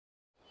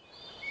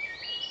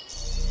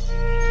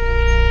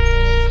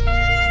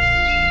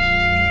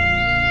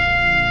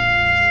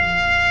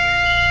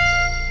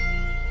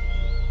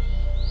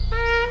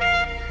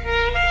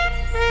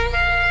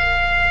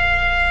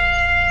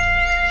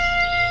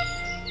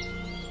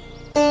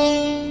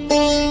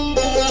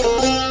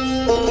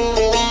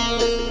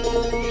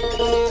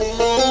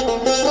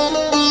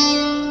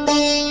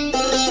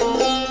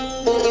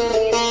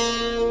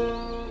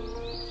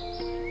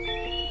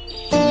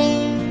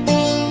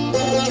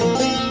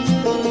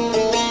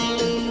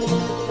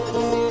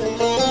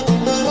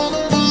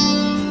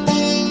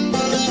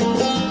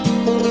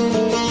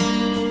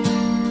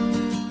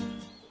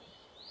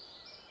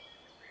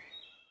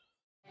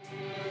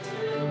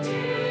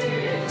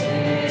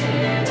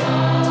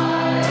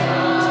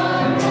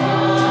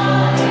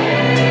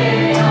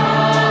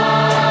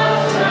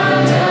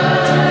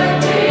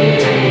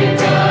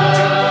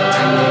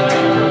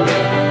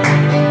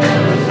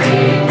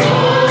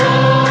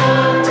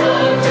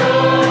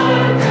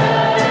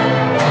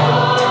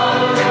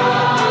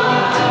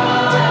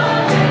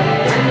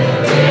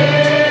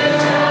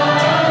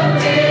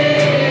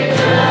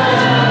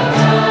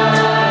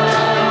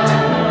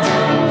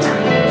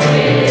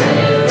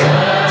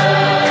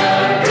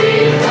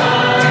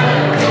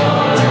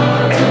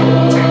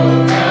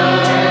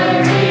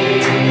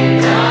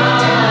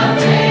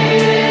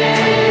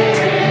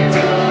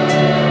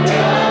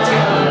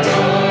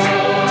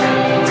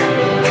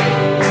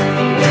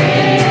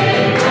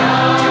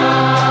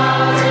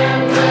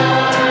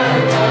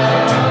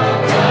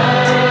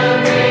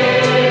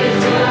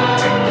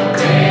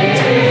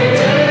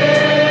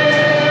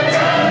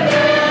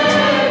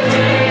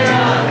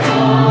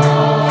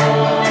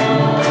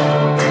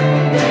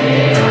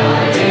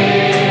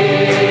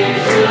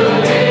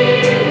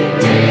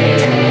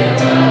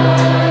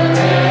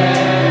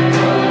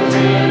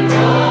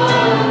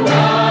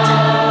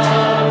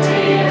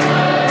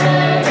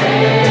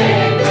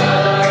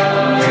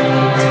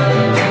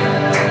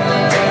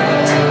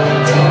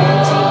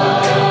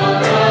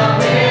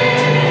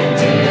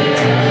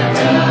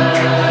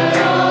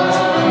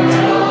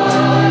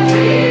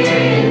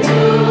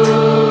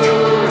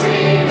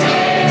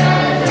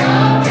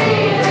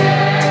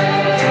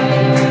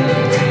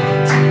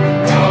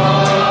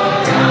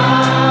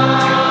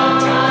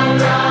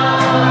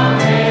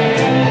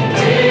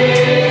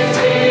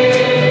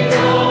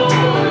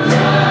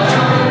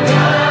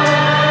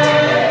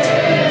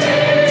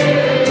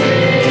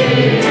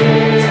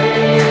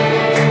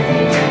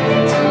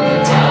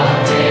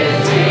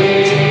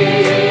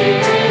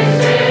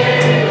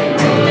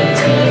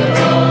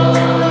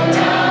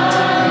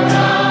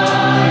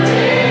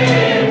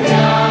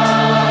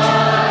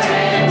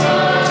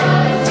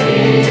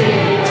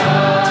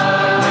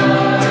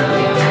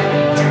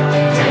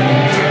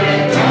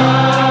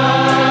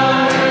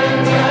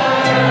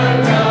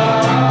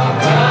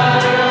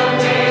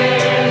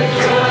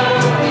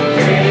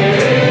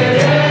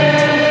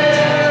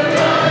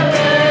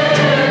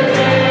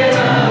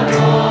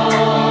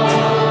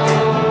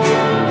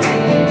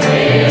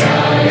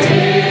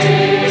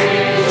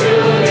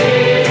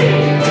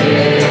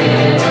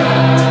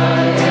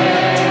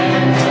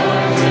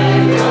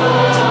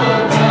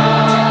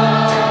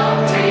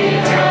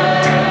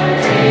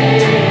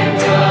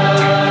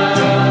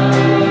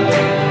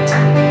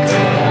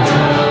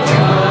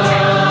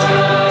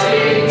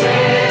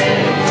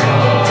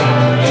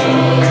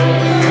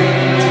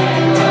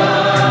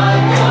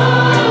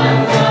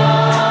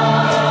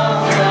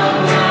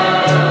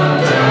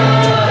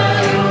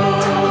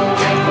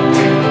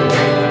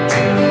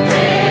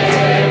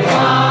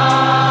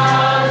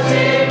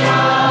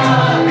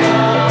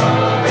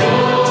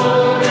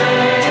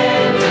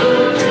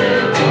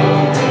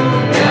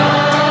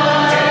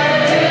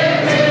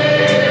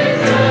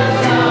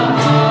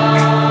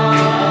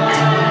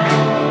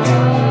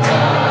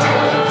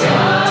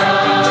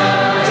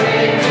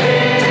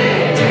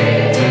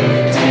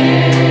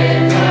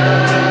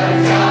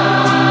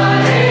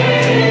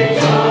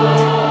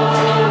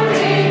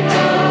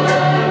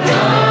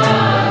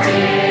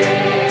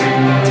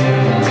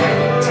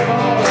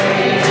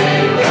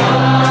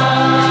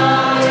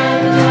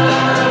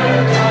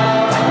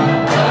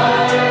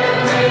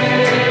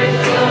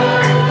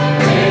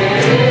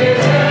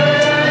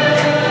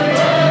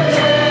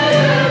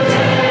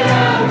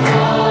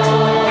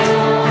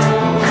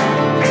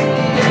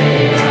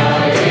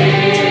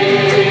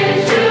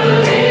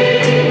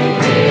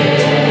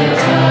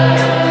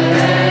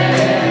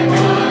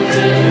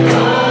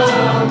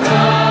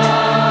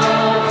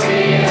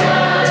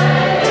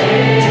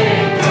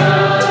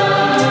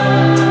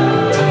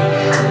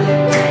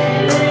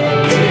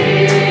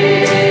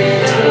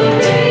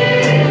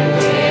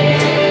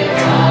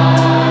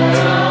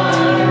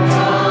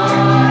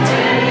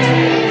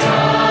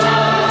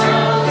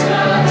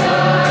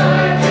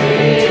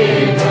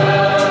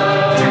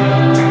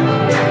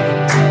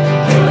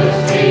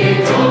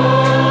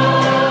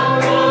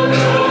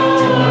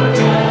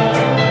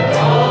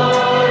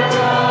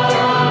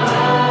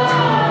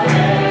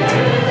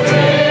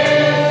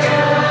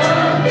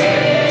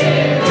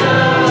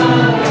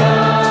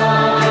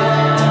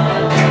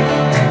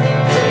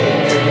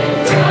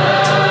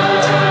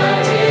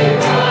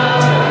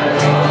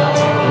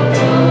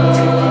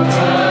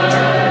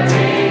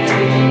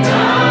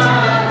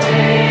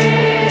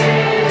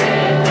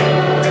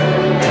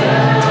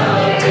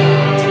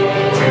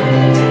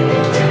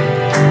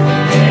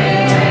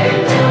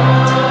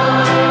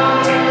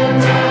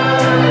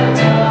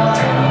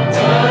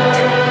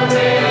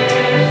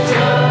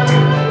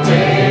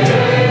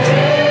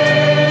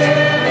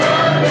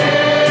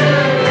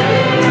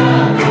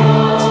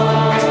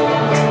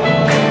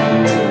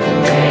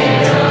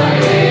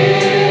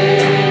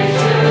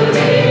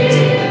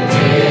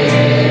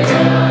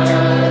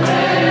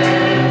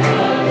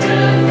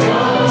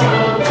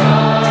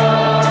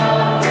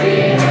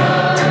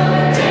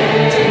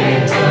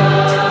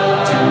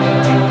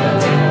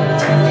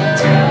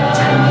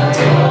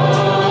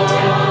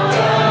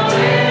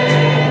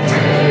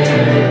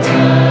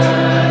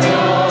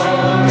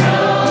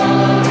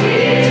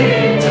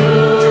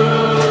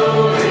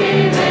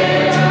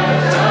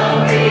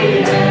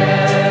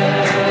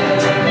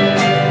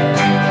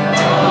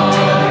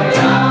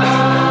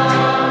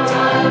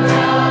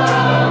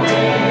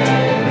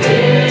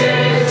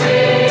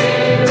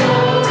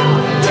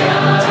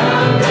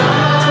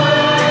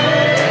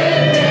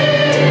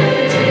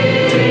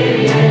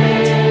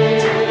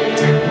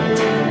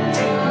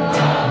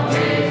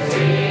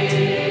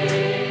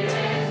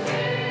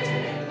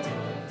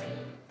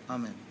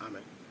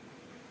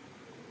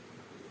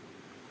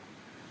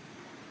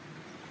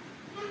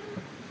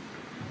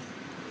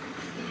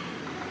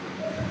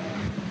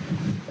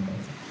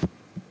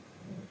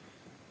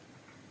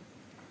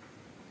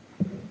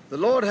The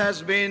Lord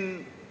has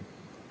been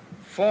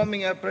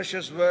forming a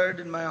precious word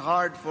in my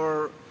heart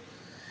for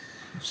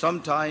some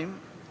time.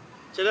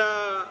 ചില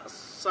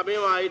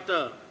സമയമായിട്ട്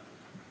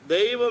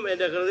ദൈവം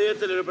എൻ്റെ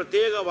ഹൃദയത്തിൽ ഒരു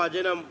പ്രത്യേക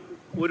വചനം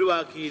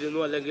ഉരുവാക്കിയിരുന്നു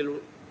അല്ലെങ്കിൽ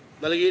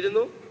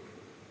നൽകിയിരുന്നു.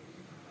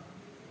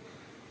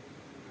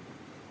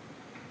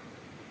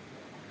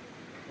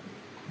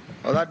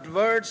 That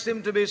word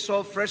seemed to be so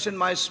fresh in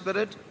my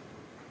spirit.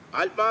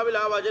 ആത്മാവിൽ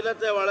ആ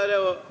വചനത്തെ വളരെ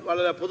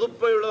വളരെ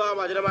പുതുപ്പയുള്ള ആ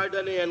വചനമായിട്ട്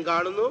തന്നെ ഞാൻ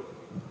കാണുന്നു.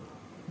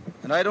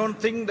 And I don't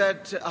think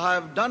that I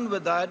have done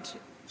with that,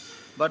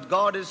 but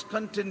God is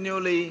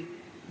continually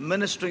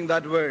ministering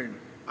that word.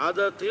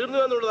 അത് തീർന്നു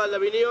എന്നുള്ളതല്ല,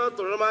 വിനിയോ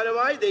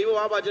തുടർമാനമായി ദൈവം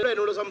ആ വചനം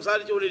എന്നോട്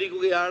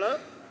സംസാരിച്ചുകൊണ്ടിരിക്കുകയാണ്.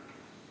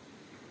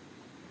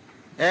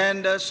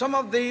 And some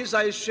of these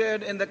I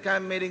shared in the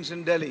camp meetings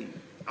in Delhi.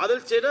 അതിൽ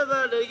ചിലത്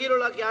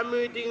ഡൽഹിയിലുള്ള ക്യാമ്പ്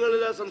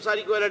മീറ്റിങ്ങുകളിൽ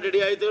സംസാരിക്കുവാനായിട്ട്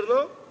ഇടയായി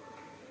തീർന്നു.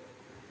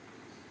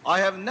 I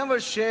have never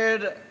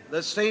shared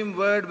the same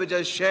word which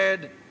I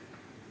shared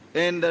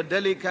in the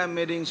Delhi camp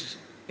meetings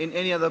in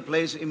any other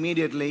place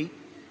immediately.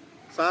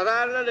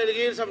 സാധാരണ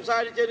ഡൽഹിയിൽ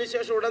സംസാരിച്ചതിന്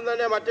ശേഷം ഉടൻ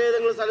തന്നെ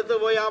മറ്റേതെങ്കിലും സ്ഥലത്ത്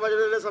പോയി ആ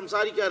വചനത്തിൽ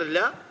സംസാരിക്കാറില്ല.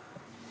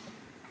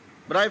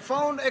 But I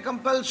found a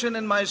compulsion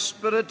in my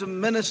spirit to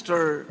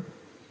minister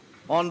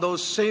on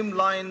those same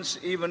lines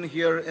even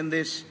here in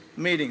these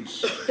meetings.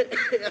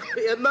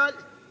 എന്നാൽ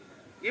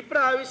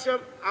ഇപ്രാവശ്യം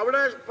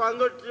അവിടെ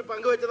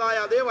പങ്കുവച്ചതായ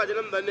അതേ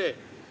വചനം തന്നെ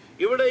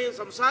ഇവിടെയും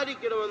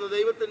സംസാരിക്കണമെന്ന്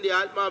ദൈവത്തിന്റെ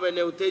ആത്മാവ്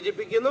എന്നെ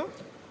ഉത്തേജിപ്പിക്കുന്നു.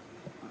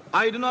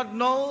 I do not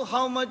know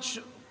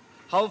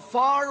how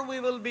far we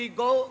will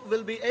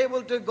be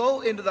able to go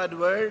into that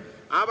word.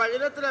 ആ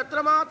വചനത്തിൽ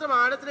എത്രമാത്രം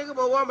ആഴത്തിലേക്ക്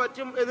പോകാൻ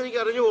പറ്റും എന്ന് എനിക്ക്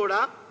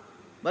അറിഞ്ഞുകൂടാ.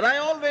 But I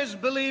always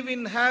believe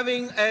in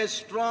having a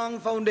strong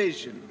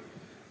foundation.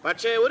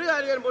 പക്ഷേ ഒരു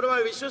കാര്യം ഞാൻ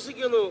പൂർണ്ണമായി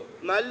വിശ്വസിക്കുന്നു,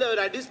 നല്ല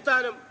ഒരു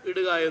അടിസ്ഥാനം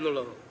ഇടുക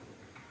എന്നുള്ളത്.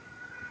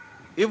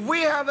 If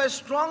we have a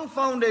strong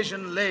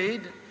foundation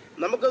laid,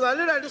 നമുക്ക്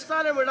നല്ലൊരു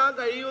അടിസ്ഥാനം ഇടാൻ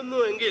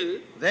കഴിയുന്നുവെങ്കിൽ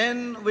then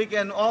we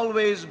can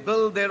always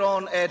build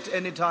thereon at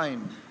any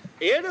time.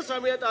 ഏത്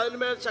സമയത്ത്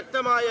അതിന്മേൽ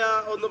ശക്തമായ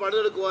ഒന്ന്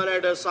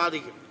പണിതെടുക്കുവാനായിട്ട്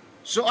സാധിക്കും.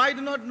 So I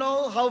do not know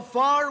how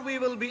far we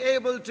will be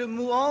able to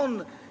move on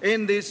in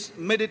this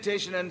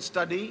meditation and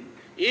study.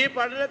 ഈ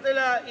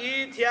പഠനത്തില് ഈ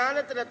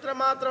ധ്യാനത്തിൽ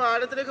എത്രമാത്രം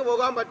ആഴത്തിലേക്ക്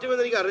പോകാൻ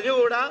പറ്റുമെന്ന് എനിക്ക്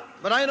അറിഞ്ഞുകൂടാ.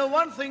 But I know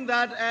one thing,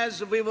 that as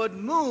we would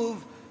move,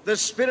 the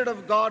Spirit of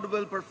God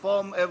will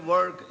perform a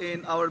work in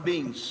our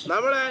beings.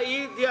 നമ്മൾ ഈ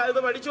ഇത്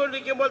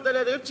പഠിച്ചുകൊണ്ടിരിക്കുമ്പോൾ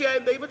തന്നെ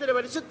തീർച്ചയായും ദൈവത്തിന്റെ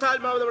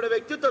പരിശുദ്ധാത്മാവ് നമ്മുടെ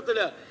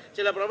വ്യക്തിത്വത്തില്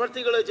ചില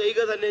പ്രവർത്തികൾ ചെയ്യുക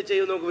തന്നെ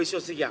ചെയ്യും നമുക്ക്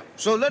വിശ്വസിക്കാം.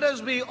 So let us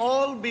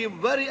all be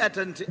very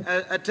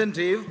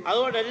attentive.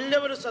 അതുകൊണ്ട്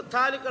എല്ലാവരും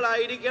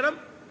ശ്രദ്ധാലുക്കളായിരിക്കണം.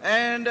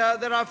 And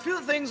there are a few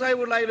things I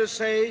would like to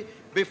say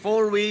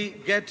before we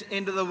get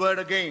into the word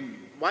again.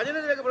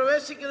 വചനത്തിലേക്ക്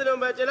പ്രവേശിക്കുന്നതിന്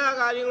മുമ്പ് ചില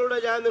കാര്യങ്ങളുടെ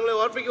ഞാൻ നിങ്ങളെ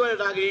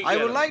ഓർപ്പിക്കുവാനായിട്ട് ആഗ്രഹിക്കുന്നു.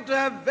 I would like to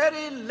have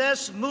very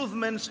less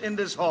movements in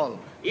this hall.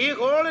 ഈ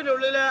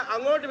ഹോളിനുള്ളില്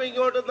അങ്ങോട്ടും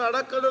ഇങ്ങോട്ടും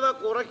നടക്കുന്നത്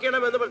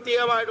കുറയ്ക്കണമെന്ന്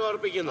പ്രത്യേകമായിട്ട്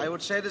ഓർപ്പിക്കുന്നു. I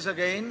would say this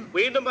again.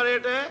 വീണ്ടും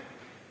പറയട്ടെ,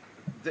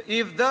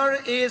 if there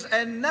is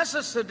a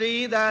necessity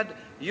that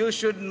you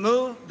should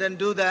move, then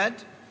do that.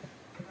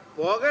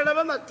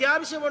 പോകണമെന്ന്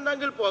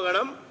അത്യാവശ്യമുണ്ടെങ്കിൽ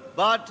പോകണം.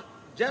 But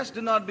just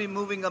do not be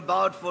moving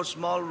about for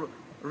small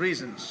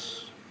reasons.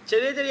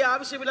 ചെറിയ ചെറിയ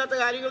ആവശ്യമില്ലാത്ത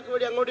കാര്യങ്ങൾക്ക്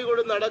വേണ്ടി അങ്ങോട്ടും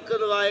ഇങ്ങോട്ടും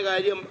നടക്കുന്നതായ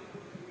കാര്യം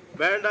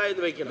വേണ്ട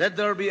എന്ന് വെക്കണം. Let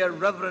there be a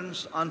reverence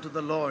unto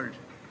the Lord.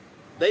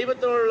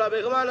 ദൈവത്തോടുള്ള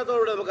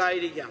ബഹുമാനത്തോടെ നമുക്ക്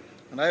ആയിരിക്കാം.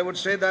 And I would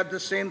say that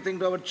the same thing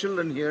to our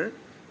children here.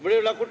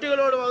 ഇവിടെയുള്ള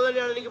കുട്ടികളോട് അത്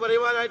തന്നെയാണ് എനിക്ക്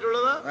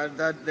പറയുവാനായിട്ടുള്ളത്.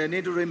 That they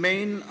need to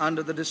remain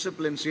under the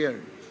disciplines here.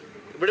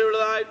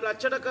 ഇവിടെയുള്ളതായിട്ടുള്ള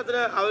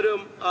അച്ചടക്കത്തിന്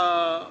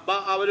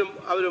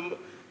അവരും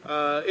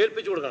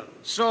ഏൽപ്പിച്ചു കൊടുക്കണം.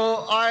 So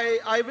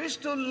I wish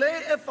to lay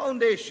a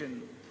foundation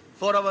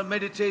for our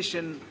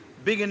meditation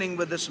beginning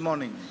with this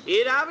morning. ഈ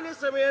രാവിലെ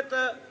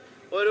സമയത്ത്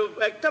ഒരു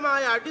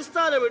വ്യക്തമായ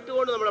അടിസ്ഥാനം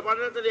ഇട്ടുകൊണ്ട് നമ്മുടെ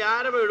പഠനത്തിന്റെ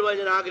ആരംഭം ഇടുവാൻ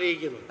ഞാൻ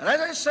ആഗ്രഹിക്കുന്നു. And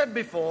as I said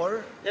before,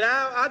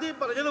 ഞാൻ ആദ്യം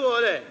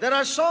പറഞ്ഞതുപോലെ there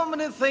are so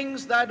many things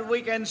that we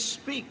can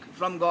speak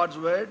from God's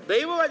word.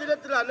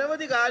 ദൈവവചനത്തിൽ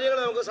അനവധി കാര്യങ്ങൾ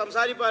നമുക്ക്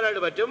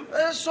സംസാരിക്കാനായിട്ട് പറ്റും.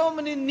 There are so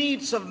many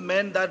needs of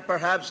men that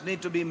perhaps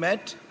need to be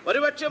met.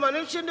 ഒരുപക്ഷെ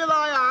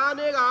മനുഷ്യന്റേതായ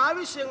അനേക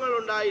ആവശ്യങ്ങൾ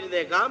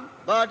ഉണ്ടായിരുന്നേക്കാം.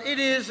 But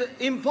it is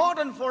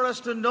important for us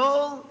to know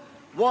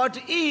what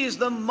is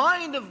the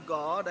mind of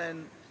God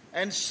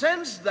and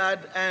sense that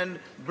and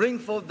bring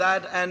forth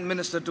that and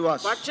minister to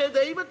us. പക്ഷേ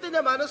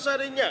ദൈവത്തിന്റെ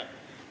മനസ്സറിഞ്ഞ്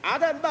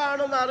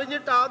അതെന്താണെന്ന്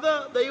അറിഞ്ഞിട്ട് അത്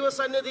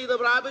ദൈവസന്നിധിയിൽ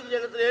പ്രാപിച്ച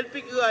ജനത്തിന്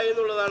ഏൽപ്പിക്കുക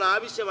എന്നുള്ളതാണ്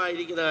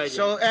ആവശ്യമായിരിക്കുന്ന കാര്യം.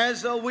 So as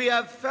we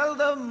have felt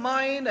the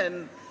mind and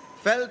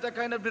felt a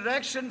kind of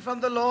direction from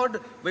the Lord,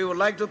 we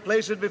would like to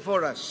place it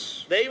before us.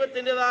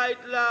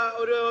 ദൈവത്തിൻ്റെതായിട്ടുള്ള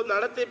ഒരു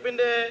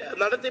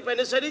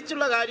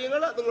നടത്തിപ്പനുസരിച്ചുള്ള കാര്യങ്ങൾ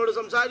നിങ്ങളോട്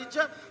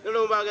സംസാരിച്ച് നിങ്ങളുടെ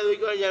മുമ്പാകെ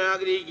വയ്ക്കുവാൻ ഞാൻ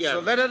ആഗ്രഹിക്കുകയാണ്.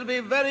 So let us be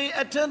very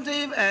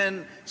attentive and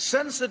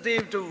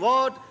sensitive to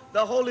what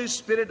the Holy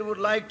Spirit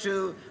would like to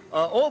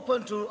open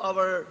to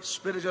our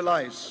spiritual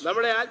eyes.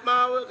 നമ്മുടെ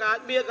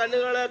ആത്മീയ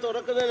കണ്ണുകളെ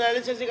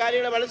തുറക്കുന്നതിനനുസരിച്ച്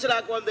കാര്യങ്ങളെ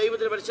മനസ്സിലാക്കുവാൻ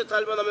ദൈവത്തിന്റെ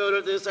പരിശുദ്ധാത്മാവ് നമ്മെ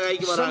ഓരോരുത്തരെയും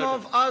സഹായിക്കുമാറാകട്ടെ. Some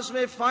of us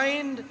may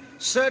find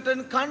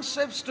certain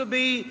concepts to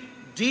be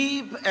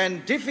deep and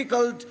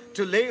difficult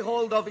to lay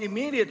hold of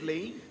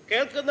immediately.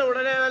 കേൾക്കുന്ന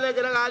ഉടനെ തന്നെ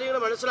ചില കാര്യങ്ങൾ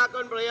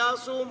മനസ്സിലാക്കാൻ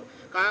പ്രയാസവും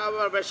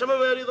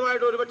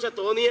വിഷമമേറിയതുമായിട്ട് ഒരുപക്ഷെ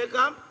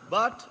തോന്നിയേക്കാം.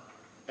 But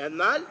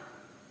എന്നാൽ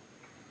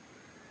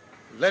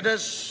let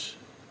us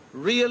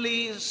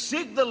really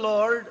seek the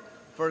Lord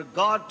for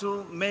God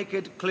to make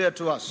it clear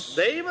to us.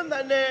 ദൈവം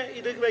തന്നെ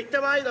ഇത്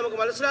വ്യക്തമായി നമുക്ക്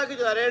മനസ്സിലാക്കി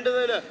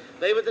തരേണ്ടതിന്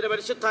ദൈവത്തിന്റെ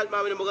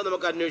പരിശുദ്ധാത്മാവിന്റെ മുഖം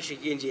നമുക്ക്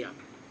അന്വേഷിക്കുകയും ചെയ്യാം.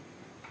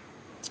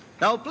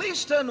 Now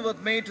please turn with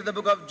me to the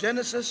book of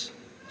Genesis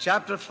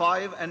chapter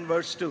 5 and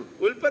verse 2.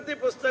 ഉൽപ്പത്തി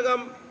പുസ്തകം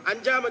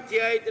 5-ാം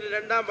അധ്യായത്തിന്റെ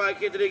 2-ാം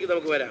വാക്യത്തിലേക്ക്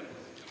നമുക്ക് വരാം.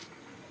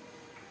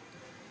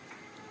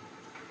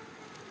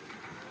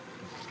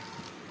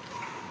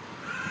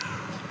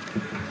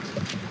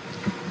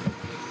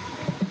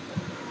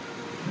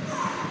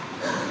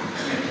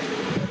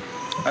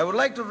 I would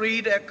like to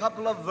read a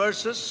couple of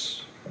verses.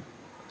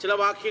 ചില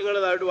വാക്യങ്ങൾ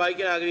അതായിട്ട്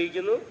വായിക്കാൻ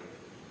ആഗ്രഹിക്കുന്നു.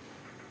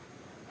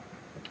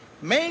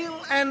 Male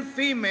and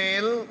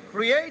female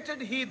created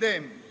he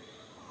them,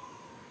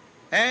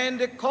 and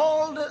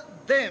called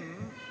them,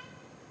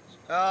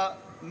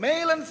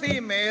 male and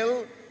female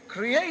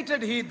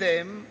created he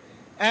them,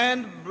 and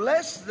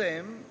blessed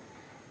them,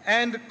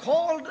 and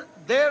called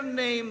their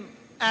name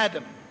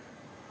Adam,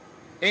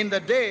 in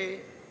the day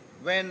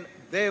when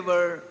they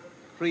were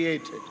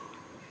created.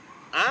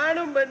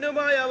 ആണും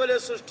പെണ്ണുമായി അവരെ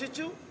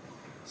സൃഷ്ടിച്ചു,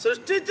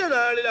 സൃഷ്ടിച്ച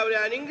നാളിൽ അവരെ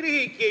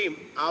അനുഗ്രഹിക്കുകയും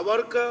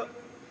അവർക്ക്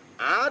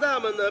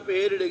ആദാമെന്ന്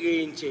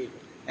പേരിടുകയും ചെയ്തു.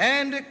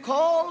 And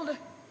called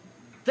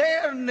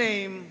their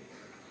name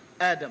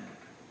Adam.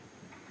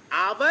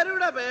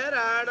 അവരുടെ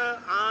പേരാണ്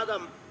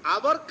ആദം,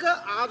 അവർക്ക്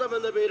ആദം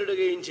എന്ന്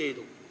പേരിടുകയും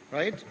ചെയ്തു.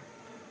 Right?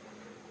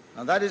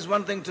 Now that is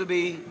one thing to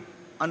be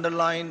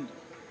underlined.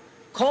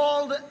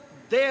 Called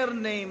their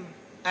name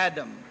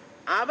Adam.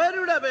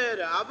 അവരുടെ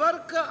പേര്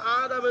അവർക്ക്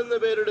ആദം എന്ന്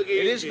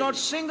പേരിടുകയും It is not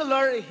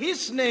singular, his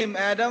name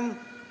Adam,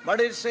 but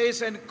it says,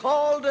 and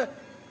called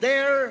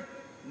their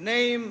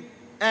name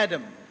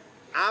Adam.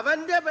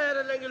 അവന്റെ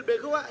പേരല്ലെങ്കിൽ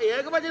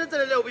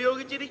ഏകവചനത്തിലല്ല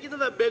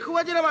ഉപയോഗിച്ചിരിക്കുന്നത്,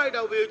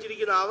 ബഹുവചനമായിട്ടാണ്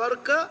ഉപയോഗിച്ചിരിക്കുന്നത്.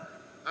 അവർക്ക്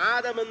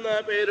ആദം എന്ന്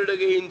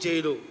പേരിടുകയും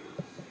ചെയ്തു.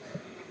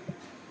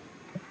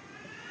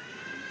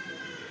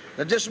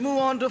 Let's just move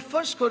on to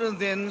 1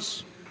 Corinthians.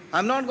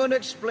 I'm not going to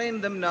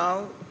explain them now,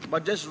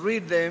 but just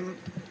read them.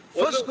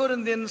 1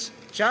 Corinthians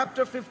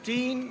chapter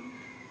 15,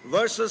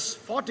 verses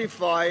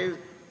 45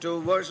 to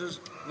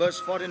verse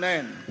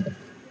 49.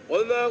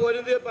 1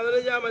 കൊരിന്ത്യർ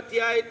 15-ാം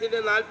അധ്യായത്തിന്റെ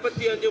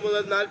 45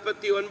 മുതൽ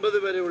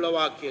 49 വരെയുള്ള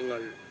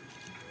വാക്യങ്ങൾ.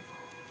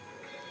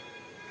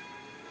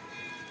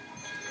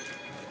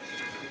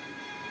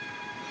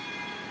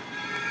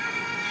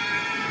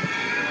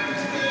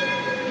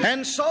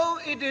 And so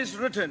it is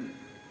written,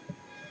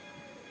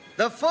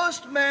 the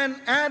first man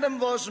Adam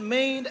was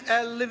made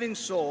a living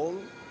soul.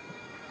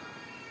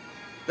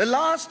 The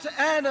last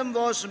Adam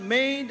was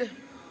made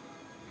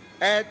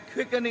a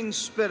quickening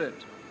spirit.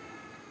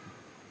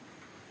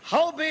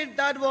 Howbeit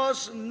that was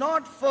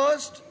not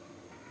first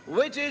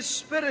which is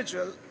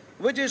spiritual,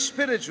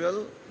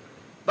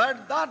 but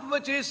that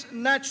which is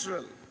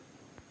natural,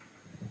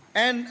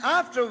 and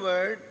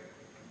afterward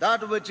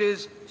that which is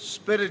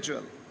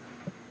spiritual.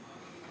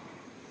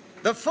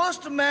 The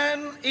first man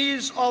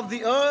is of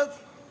the earth,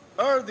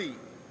 earthy.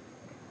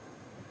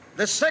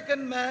 The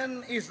second man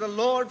is the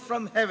Lord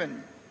from heaven.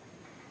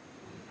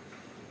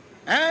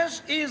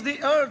 As is the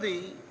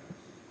earthy,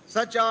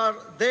 such are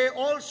they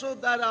also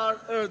that are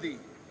earthy.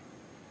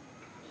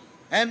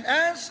 And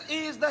as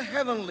is the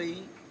heavenly,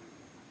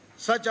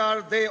 such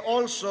are they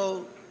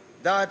also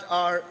that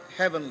are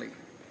heavenly.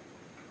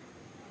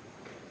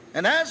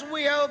 And as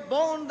we have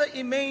borne the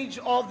image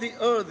of the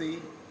earthy,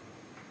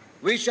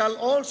 we shall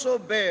also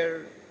bear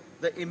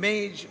the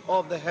image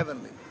of the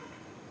heavenly.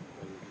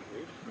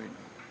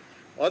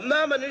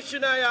 ഒന്നാം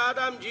മനുഷ്യനായ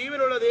Adam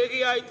ജീവനുള്ള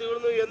ദേഹിയായി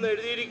തീർന്നു എന്ന്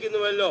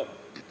എഴുതിയിരിക്കുന്നുവല്ലോ.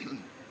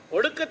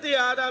 ഒടുക്കത്തെ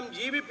Adam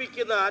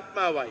ജീവിപ്പിക്കുന്ന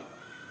ആത്മാവായി.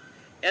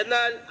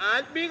 എന്നാൽ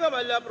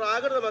ആത്മീകമല്ല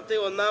പ്രാകൃതമത്തെ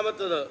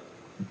ഒന്നാമത്തത്,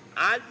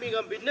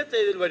 ആത്മീകം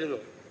പിന്നത്തേതിൽ വരുന്നു.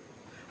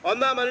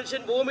 ഒന്നാം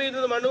മനുഷ്യൻ ഭൂമിയിൽ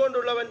നിന്ന്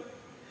മണ്ണുകൊണ്ടുള്ളവൻ,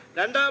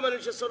 രണ്ടാം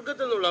മനുഷ്യൻ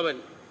സ്വർഗത്തിൽ നിന്നുള്ളവൻ.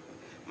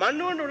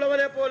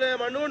 മണ്ണുകൊണ്ടുള്ളവനെ പോലെ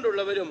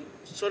മണ്ണുകൊണ്ടുള്ളവരും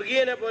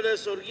സ്വർഗീയനെ പോലെ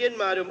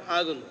സ്വർഗീയന്മാരും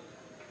ആകുന്നു.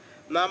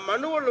 നാം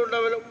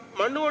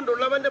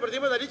മണ്ണുകൊണ്ടുള്ളവന്റെ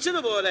പ്രതിമ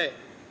ധരിച്ചതുപോലെ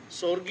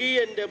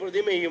സ്വർഗീയന്റെ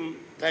പ്രതിമയും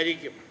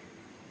ധരിക്കും.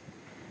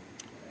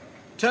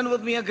 Turn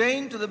with me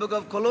again to the book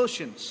of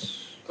Colossians.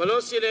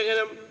 കൊലോസ്യ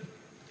ലേഖനം,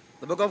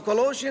 The book of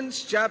Colossians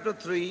chapter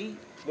 3.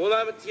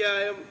 3-ാം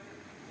അധ്യായം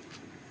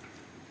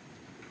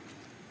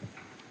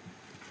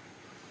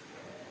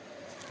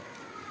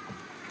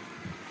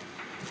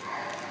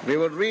We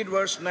will read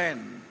verse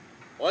 9.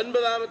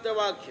 9-ാമത്തെ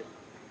വാക്യം.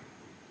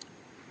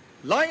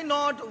 Lie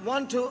not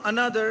one to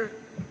another,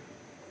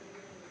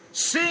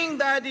 seeing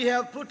that ye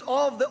have put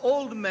off the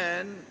old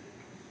man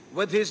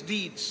with his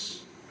deeds,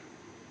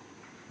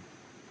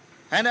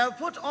 and have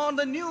put on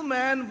the new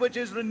man, which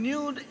is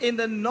renewed in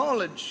the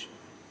knowledge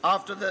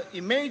after the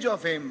image of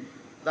him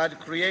that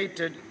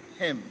created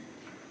him.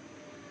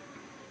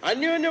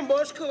 അന്യോന്യം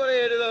ബോഷ്ക്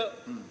പറയരുത്.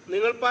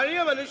 നിങ്ങൾ പഴയ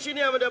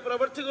മനുഷ്യനെ അവന്റെ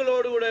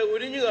പ്രവൃത്തികളോടുകൂടെ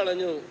ഉരിഞ്ഞു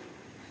കളഞ്ഞു,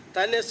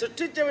 തന്നെ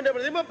സൃഷ്ടിച്ചവന്റെ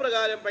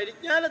പ്രതിമപ്രകാരം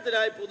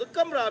പരിജ്ഞാനത്തിനായി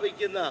പുതുക്കം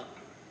പ്രാപിക്കുന്ന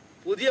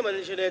പുതിയ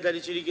മനുഷ്യനെ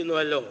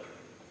ധരിച്ചിരിക്കുന്നുവല്ലോ.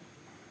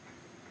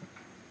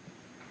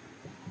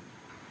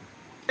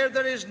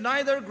 There is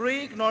neither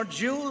Greek nor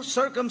Jew,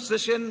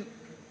 circumcision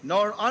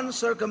nor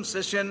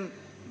uncircumcision,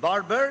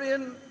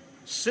 barbarian,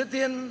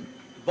 Scythian,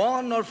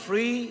 bond or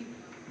free,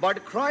 but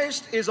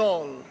Christ is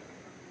all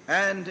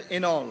and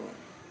in all.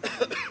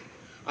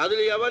 അതിൽ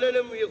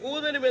യവനനും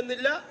യഹൂദനും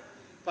എന്നില്ല,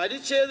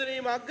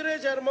 പരിച്ഛേദനയും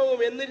അഗ്രചർമ്മവും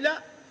എന്നില്ല,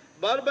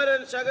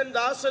 ബർബരൻ, ശകൻ,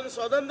 ദാസൻ,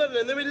 സ്വതന്ത്രൻ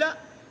എന്നുമില്ല,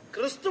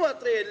 ക്രിസ്തു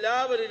അത്രേ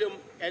എല്ലാവരിലും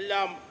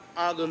എല്ലാം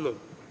ആകുന്നു.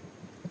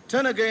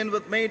 Turn again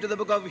with me to the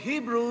book of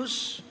Hebrews,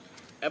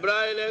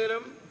 എബ്രായ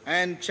ലേഖനം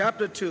and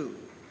chapter 2.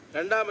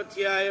 രണ്ടാം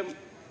അധ്യായം.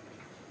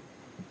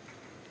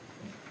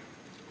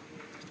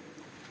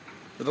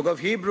 The book of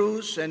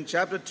Hebrews and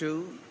chapter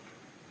 2.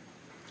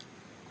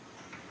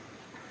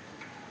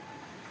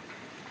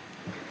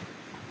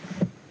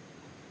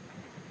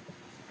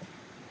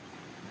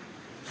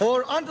 For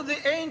unto the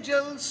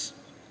angels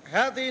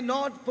hath he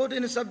not put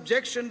in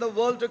subjection the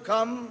world to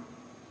come,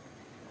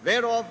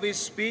 whereof we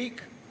speak.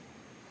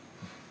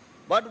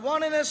 But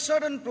one in a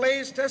certain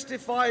place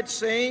testified,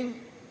 saying,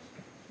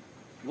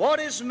 What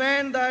is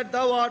man that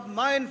thou art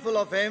mindful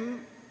of him?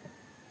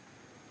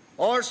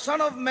 Or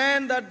son of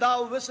man that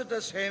thou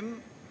visitest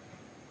him?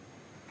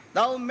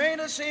 Thou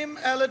madest him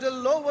a little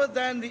lower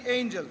than the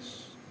angels.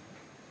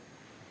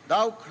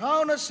 Thou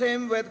crownest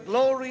him with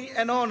glory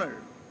and honor,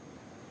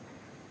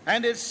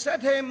 and didst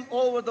set him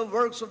over the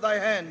works of thy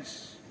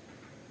hands.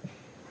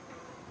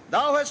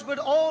 Thou hast put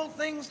all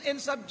things in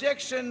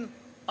subjection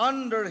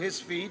under his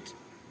feet.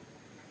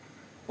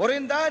 For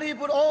in that he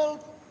put all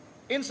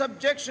in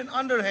subjection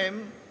under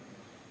him,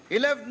 he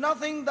left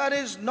nothing that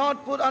is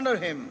not put under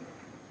him.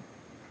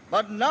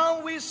 But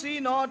now we see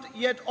not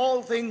yet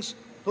all things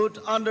put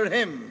under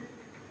him.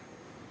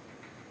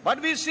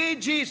 But we see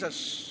Jesus,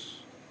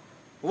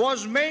 who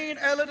was made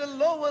a little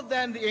lower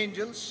than the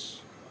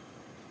angels,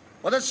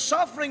 for the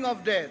suffering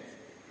of death,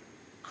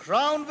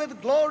 crowned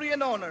with glory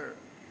and honor,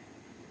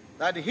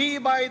 that he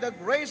by the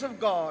grace of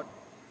God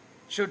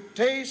should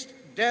taste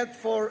death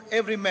for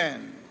every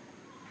man.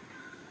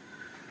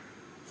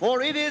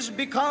 For it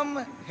became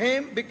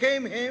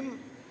him,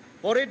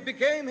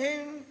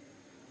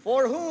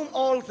 for whom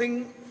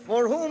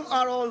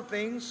are all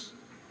things,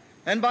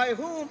 and by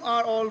whom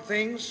are all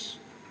things,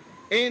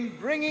 in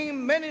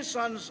bringing many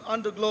sons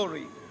unto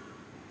glory,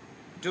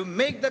 to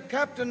make the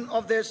captain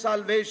of their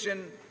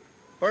salvation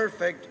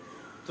perfect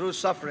through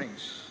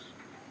sufferings.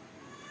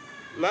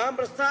 നാം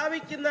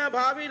പ്രസ്താവിക്കുന്ന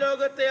ഭാവി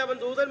ലോകത്തെ അവൻ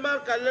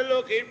ദൂതന്മാർക്കല്ലല്ലോ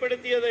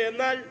കീഴ്പ്പെടുത്തിയത്.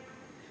 എന്നാൽ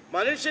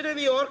മനുഷ്യനെ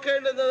നീ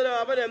ഓർക്കേണ്ടുന്നതിന്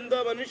അവൻ എന്തോ,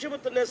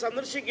 മനുഷ്യപുത്രനെ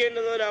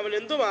സന്ദർശിക്കേണ്ടുന്നതിന് അവൻ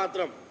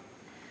എന്തുമാത്രം.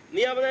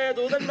 നീ അവനെ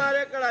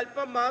ദൂതന്മാരെക്കാൾ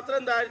അല്പം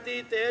മാത്രം താഴ്ത്തി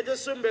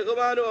തേജസ്സും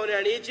ബഹുമാനവും അവനെ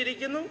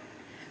അണിയിച്ചിരിക്കുന്നു.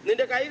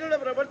 നിന്റെ കൈകളുടെ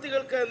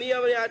പ്രവൃത്തികൾക്ക് നീ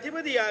അവനെ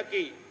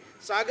അധിപതിയാക്കി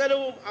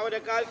സകലവും അവനെ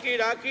കാൽ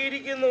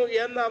കീഴാക്കിയിരിക്കുന്നു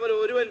എന്ന് അവൻ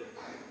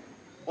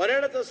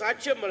ഒരിടത്ത്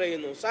സാക്ഷ്യം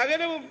പറയുന്നു.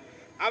 സകലവും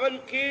അവൻ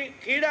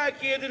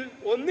കീഴാക്കിയതിൽ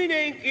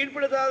ഒന്നിനെയും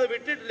കീഴ്പ്പെടുത്താതെ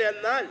വിട്ടിട്ടില്ല.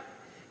 എന്നാൽ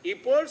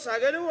ഇപ്പോൾ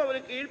സകലവും അവന്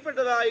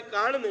കീഴ്പ്പെട്ടതായി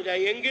കാണുന്നില്ല.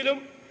 എങ്കിലും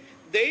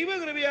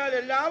ദൈവകൃപയാൽ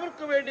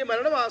എല്ലാവർക്കും വേണ്ടി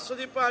മരണം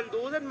ആസ്വദിപ്പാൻ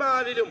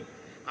ദൂതന്മാരിലും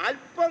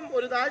അല്പം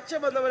ഒരു താഴ്ച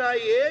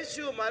വന്നവനായി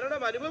യേശു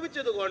മരണം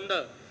അനുഭവിച്ചതുകൊണ്ട്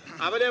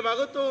അവനെ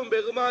മഹത്വവും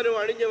ബഹുമാനവും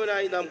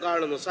അണിഞ്ഞവനായി നാം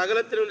കാണുന്നു.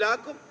 സകലത്തിനും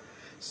ലാക്കും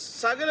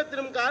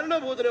സകലത്തിനും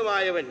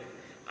കാരണഭൂതനുമായവൻ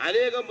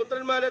അനേകം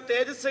പുത്രന്മാരെ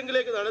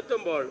തേജസ്സെങ്കിലേക്ക്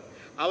നടത്തുമ്പോൾ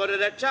അവരുടെ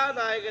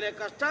രക്ഷാനായകനെ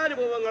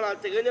കഷ്ടാനുഭവങ്ങളാൽ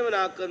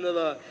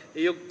തികഞ്ഞവനാക്കുന്നത്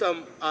യുക്തം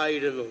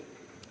ആയിരുന്നു.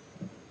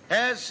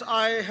 As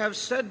I have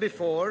said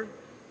before,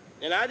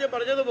 ഞാൻ ആദ്യം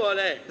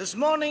പറഞ്ഞതുപോലെ this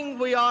morning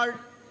we are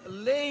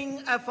laying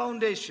a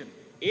foundation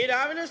ഈ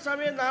രാവിലെ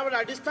സമയം നാം ഒരു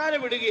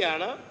അടിസ്ഥാനം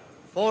ഇടുകയാണ്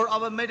for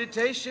our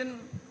meditation,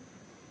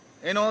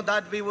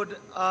 that we would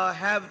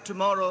have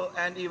tomorrow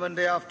and even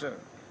day after.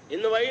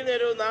 ഇന്ന്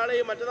വൈകുന്നേരവും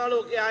നാളെയും മറ്റന്നാളും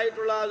ഒക്കെ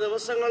ആയിട്ടുള്ള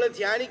ദിവസങ്ങളെ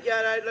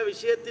ധ്യാനിക്കാനായിട്ടുള്ള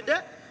വിഷയത്തിന്റെ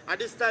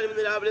അടിസ്ഥാനം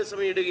ഇന്ന് രാവിലെ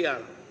സമയം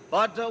ഇടുകയാണ്.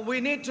 But we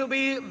need to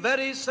be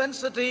very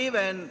sensitive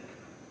and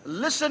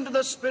listen to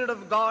the Spirit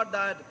of God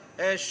that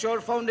a sure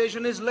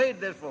foundation is laid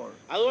therefore.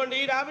 അതുകൊണ്ട്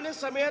ഈ രാവിലെ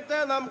സമയത്ത്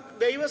നാം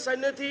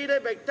ദൈവസന്നിധിയിലെ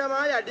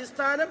വ്യക്തമായ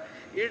അടിസ്ഥാനം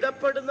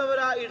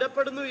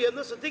ഇടപെടുന്നു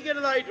എന്ന്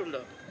ശ്രദ്ധിക്കേണ്ടതായിട്ടുണ്ട്.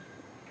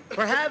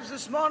 Perhaps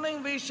this morning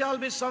we shall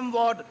be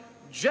somewhat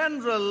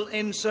general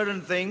in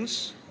certain things.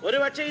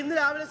 ഒരുപക്ഷെ ഇന്ന്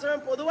രാവിലെ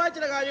സമയം പൊതുവായ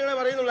ചില കാര്യങ്ങളെ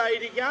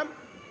പറയുന്നുള്ളായിരിക്കാം.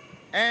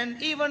 And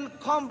even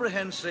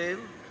comprehensive.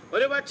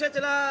 ഒരുപക്ഷെ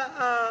ചില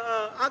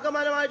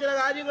ആഗമനമായ ചില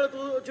കാര്യങ്ങൾ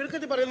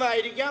ചുരുക്കത്തിൽ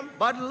പറയുന്നതായിരിക്കാം.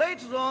 But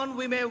later on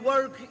we may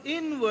work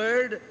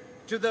inward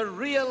to the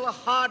real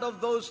heart of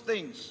those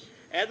things,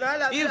 if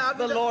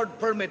the Lord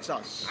permits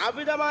us.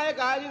 അവിധമായ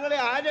കാര്യങ്ങളെ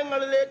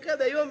ആഴങ്ങളിലേക്ക്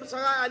ദൈവം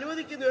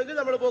അനുവദിക്കുന്നുവെങ്കിൽ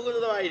നമ്മൾ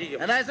പോകുന്നതായിരിക്കും.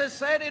 And as I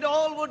said, it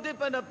all would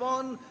depend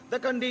upon the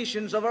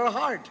conditions of our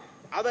heart.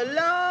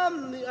 അതെല്ലാം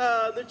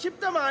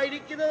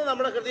നിക്ഷിപ്തമായിരിക്കുന്നത്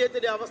നമ്മുടെ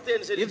ഹൃദയത്തിന്റെ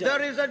അവസ്ഥയനുസരിച്ച്. If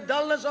there is a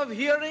dullness of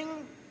hearing,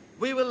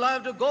 we will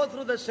have to go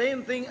through the same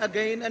thing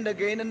again and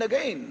again and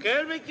again.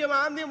 കേൾവിക്ക്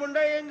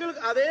മാന്ദ്യമുണ്ടെങ്കിൽ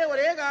അതേ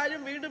ഒരേ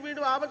കാര്യം വീണ്ടും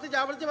വീണ്ടും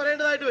ആവർത്തിച്ച്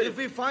പറയേണ്ടതായിട്ട് വരും. If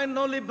we find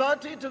no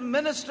liberty to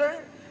minister,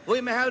 we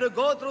may have to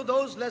go through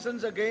those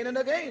lessons again and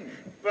again.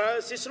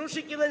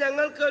 ശുശ്രൂഷിക്കുന്ന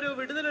ഞങ്ങൾക്ക് ഒരു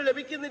വിടുതൽ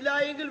ലഭിക്കുന്നില്ല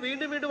എങ്കിൽ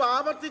വീണ്ടും വീണ്ടും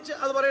ആവർത്തിച്ച്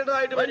അത്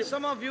പറയേണ്ടതായിട്ട് But വരും.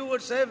 some of you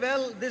would say,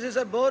 well, this is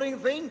a boring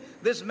thing.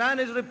 This man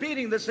is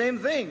repeating the same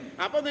thing.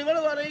 അപ്പൊ നിങ്ങൾ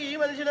പറയും ഈ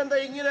മനുഷ്യൻ എന്താ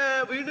ഇങ്ങനെ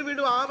വീണ്ടും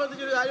വീണ്ടും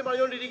ആവർത്തിച്ചൊരു കാര്യം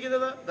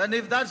പറഞ്ഞുകൊണ്ടിരിക്കുന്നത്? Then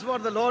if that's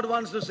what the Lord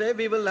wants to say,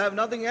 we will have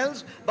nothing else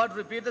but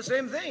repeat the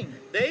same thing.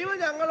 ദൈവം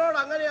ഞങ്ങളോട്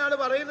അങ്ങനെയാണ്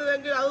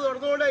പറയുന്നതെങ്കിൽ അത്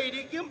തുടർന്നുകൊണ്ടേ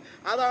ഇരിക്കും.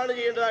 അതാണ്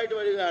ചെയ്യേണ്ടതായിട്ട്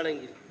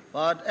വരികയാണെങ്കിൽ.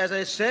 But as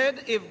I said,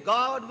 if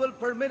God will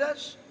permit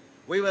us,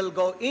 we will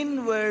go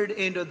inward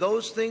into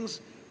those things,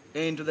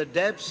 into the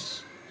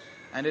depths,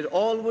 and it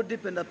all would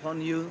depend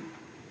upon you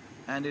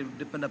and it would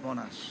depend upon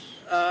us.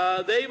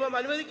 ദൈവം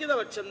അനുവദിക്കുന്ന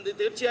പക്ഷം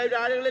തീർച്ചയായും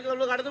ആഴങ്ങളിലേക്ക്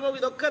നമ്മൾ കടന്നു പോകും.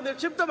 ഇതൊക്കെ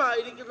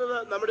നിക്ഷിപ്തമായിരിക്കുന്നത്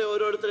നമ്മുടെ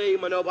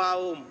ഓരോരുത്തരെയും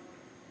മനോഭാവവും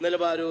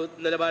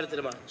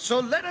നിലവാരത്തിലുമാണ്. So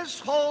let us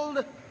hold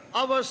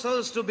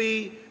ourselves to be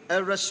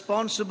a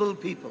responsible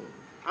people.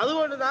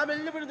 അതുകൊണ്ട് നാം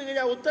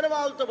എല്ലാവരും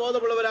ഉത്തരവാദിത്വ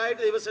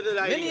ബോധമുള്ളവരായിട്ട്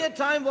ദൈവസന്നിധിയിലായിരിക്കും. Many a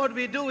time what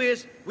we do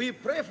is we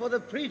pray for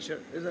the preacher,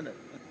 isn't it?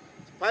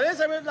 പല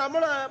സമയത്ത്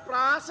നമ്മൾ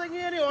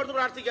പ്രാസംഗികനെ ഓർത്ത്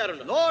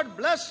പ്രാർത്ഥിക്കാറുണ്ട്. Lord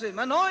bless him,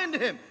 anoint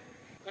him.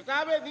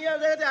 കർത്താവേ നീ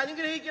അദ്ദേഹത്തെ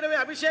അനുഗ്രഹിക്കണമേ,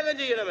 അഭിഷേകം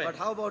ചെയ്യണമേ. But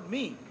how about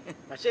me?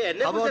 പക്ഷേ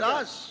എന്നെ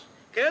കുറിച്ച്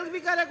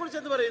കേൾവിക്കാരെ കുറിച്ച്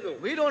എന്ത് പറയുന്നു?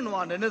 We don't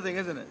want anything,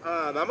 isn't it?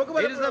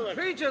 It is the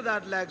preacher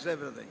that lacks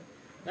everything.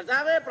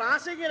 കർത്താവേ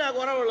പ്രാസംഗികനാ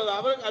കുറവുള്ളത്,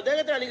 അവർ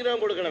അദ്ദേഹത്തെ അനുഗ്രഹം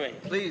കൊടുക്കണമേ.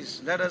 Please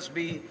let us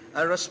be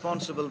a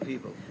responsible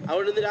people.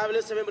 അതുകൊണ്ട് ഇന്ന്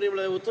രാവിലെ സമയം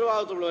പറയുമ്പോൾ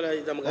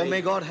ഉത്തരവാദിത്വമുള്ളവരായി നമുക്ക്. Oh,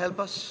 may God help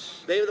us.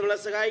 ദൈവം നമ്മളെ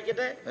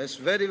സഹായിക്കട്ടെ. It's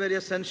very, very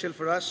essential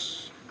for us.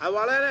 അത്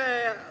വളരെ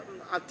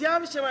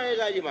അത്യാവശ്യമായ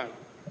കാര്യമാണ്.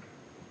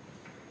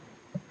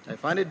 I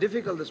find it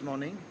difficult this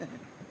morning.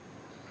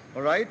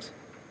 All right.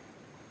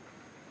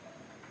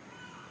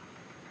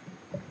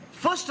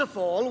 First of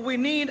all, we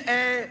need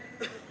a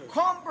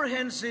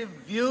comprehensive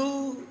view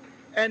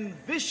and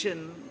vision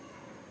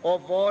of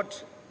what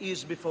is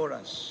before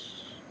us.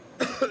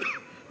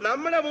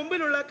 നമ്മുടെ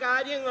മുമ്പിലുള്ള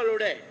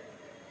കാര്യങ്ങളുടെ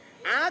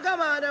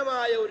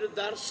ആകമാനമായ ഒരു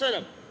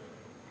ദർശനം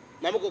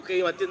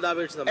നമുക്കൊക്കെയും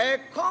അത്യന്താപേക്ഷിതമാണ്. A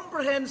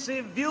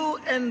comprehensive view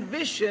and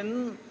vision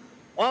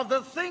of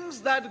the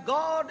things that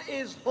God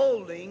is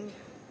holding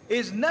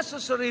is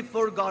necessary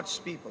for God's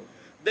people.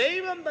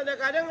 ദൈവം തന്റെ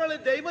കരങ്ങളിൽ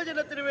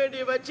ദൈവജനത്തിന് വേണ്ടി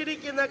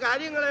വച്ചിരിക്കുന്ന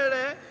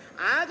കാര്യങ്ങളുടെ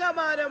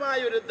ആകമാനമായ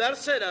ഒരു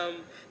ദർശനം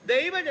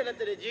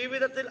ദൈവജനത്തിന്റെ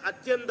ജീവിതത്തിൽ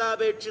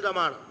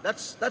അത്യന്താപേക്ഷിതമാണ്.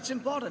 That's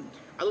important.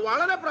 അത്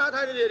വളരെ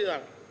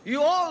പ്രാധാന്യമേറിയതാണ്.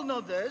 You all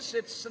know this.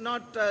 It's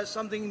not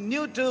something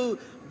new to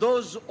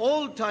those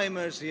old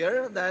timers here,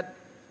 that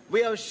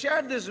we have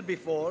shared this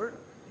before.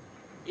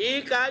 ഈ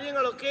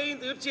കാര്യങ്ങളൊക്കെയും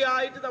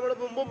തീർച്ചയായിട്ടും നമ്മൾ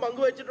മുമ്പും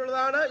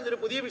പങ്കുവച്ചിട്ടുള്ളതാണ്. ഇതൊരു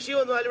പുതിയ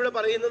വിഷയമൊന്നുമല്ല ഇവിടെ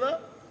പറയുന്നത്.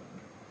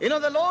 You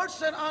know, the Lord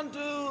said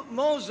unto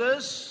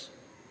Moses,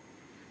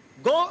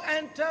 go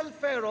and tell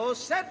Pharaoh,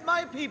 set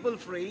my people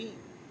free,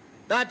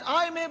 that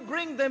I may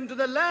bring them to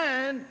the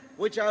land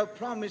which I have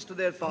promised to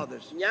their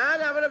fathers. ഞാൻ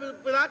അവരുടെ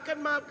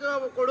പിതാക്കന്മാർക്ക്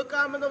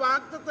കൊടുക്കാമെന്ന്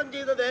വാഗ്ദത്തം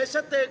ചെയ്ത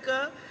ദേശത്തേക്ക്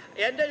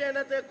എന്റെ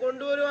ജനത്തെ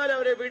കൊണ്ടുവരുവാൻ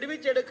അവരെ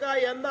വിടുവിച്ചെടുക്കുക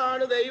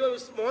എന്നാണ് ദൈവം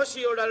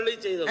മോശയോട് അരുളി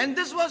ചെയ്തത്. And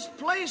this was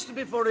placed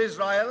before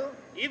Israel.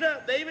 ഇത്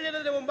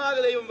ദൈവജനത്തിന്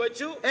മുമ്പാകെ ദൈവം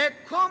വെച്ചു. A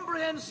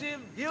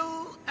comprehensive view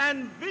and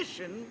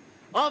vision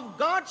of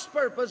God's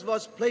purpose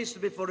was placed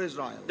before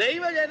Israel.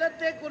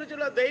 ദൈവജനത്തെ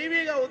കുറിച്ചുള്ള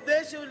ദൈവിക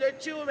ഉദ്ദേശവും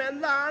ലക്ഷ്യവും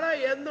എന്താണ്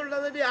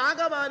എന്നുള്ളതിന്റെ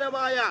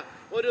ആകമാനമായ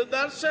ഒരു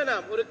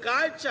ദർശനം, ഒരു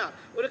കാഴ്ച,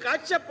 ഒരു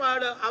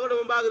കാഴ്ചപ്പാട് അവരുടെ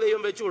മുമ്പാകെ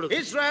ദൈവം വെച്ചു കൊടുത്തു.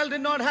 Israel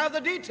did not have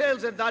the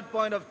details at that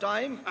point of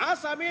time. ആ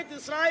സമയത്ത്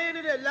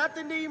ഇസ്രായേലിന്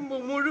എല്ലാത്തിന്റെയും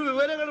മുഴുവൻ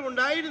വിവരങ്ങളും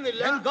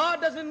ഉണ്ടായിരുന്നില്ല. And God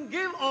doesn't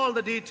give all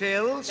the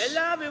details.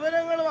 എല്ലാ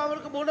വിവരങ്ങളും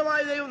അവർക്ക്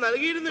പൂർണ്ണമായി ദൈവം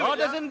നൽകിയിരുന്നില്ല.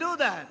 God doesn't do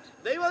that.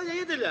 ദൈവം അത്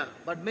ചെയ്തില്ല.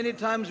 But many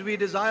times we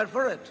desire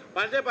for it.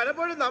 പക്ഷേ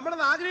പലപ്പോഴും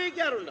നമ്മളത്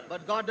ആഗ്രഹിക്കാറുണ്ട്.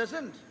 But God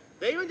doesn't.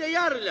 ദൈവം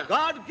ചെയ്യാറില്ല.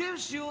 God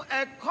gives you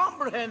a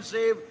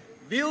comprehensive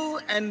view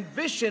and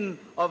vision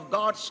of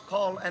God's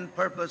call and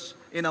purpose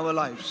in our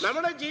lives.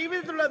 നമ്മുടെ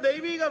ജീവിതത്തിലുള്ള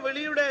ദൈവിക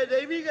വിളിയുടെ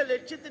ദൈവിക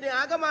ലക്ഷ്യത്തിന്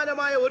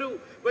ആകമാനമായ ഒരു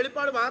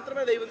വെളിപ്പാട്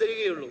മാത്രമേ ദൈവം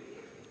തരികയുള്ളൂ.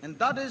 And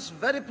that is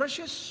very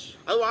precious.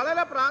 അത്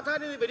വളരെ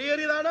പ്രാധാന്യം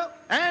വിലയേറിയതാണ്.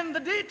 And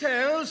the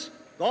details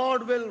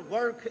God will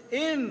work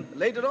in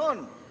later on.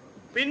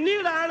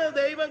 പിന്നീടാണ്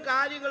ദൈവം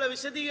കാര്യങ്ങളെ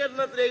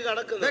വിശദീകരണത്തിലേക്ക്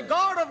കടക്കുന്നത്. The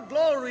God of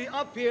glory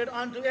appeared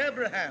unto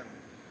Abraham.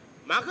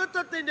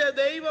 മഹത്വത്തിന്റെ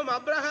ദൈവം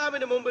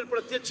അബ്രഹാമിന് മുമ്പിൽ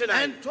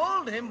പ്രത്യക്ഷനായി. And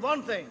told him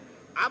one thing.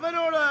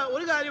 അവനോട്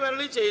ഒരു കാര്യം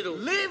അരുളി ചെയ്തു.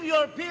 Leave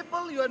your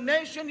people, your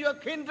nation, your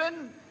kindred,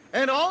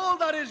 and all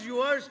that is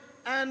yours,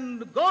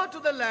 and go to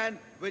the land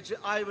which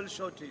I will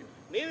show to you.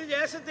 നീ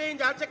ദേശത്തെയും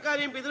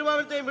ചാർച്ചക്കാരെയും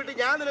പിതൃഭവനത്തെയും വിട്ട്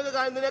ഞാൻ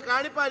നിന്നെ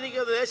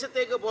കാണിപ്പാനിരിക്കുന്ന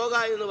ദേശത്തേക്ക് പോക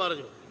എന്ന്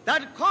പറഞ്ഞു.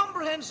 That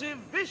comprehensive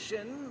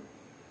vision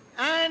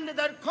and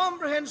that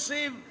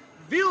comprehensive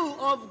view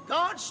of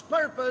God's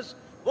purpose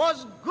was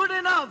good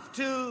enough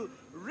to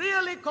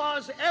really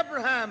cause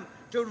Abraham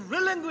to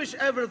relinquish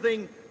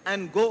everything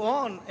and go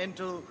on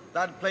into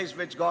that place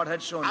which God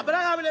had shown him.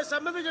 അബ്രഹാമിനെ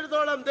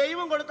സംബന്ധിച്ചിടത്തോളം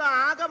ദൈവം കൊടുത്ത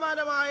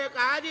ആകമാനമായ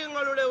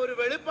കാര്യങ്ങളുടെ ഒരു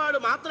വെളിപ്പാട്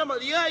മാത്രം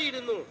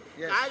മതിയായിരുന്നു.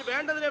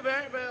 വേണ്ടതിനെ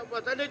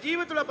തന്റെ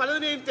ജീവിതത്തിലുള്ള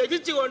പലതിനെയും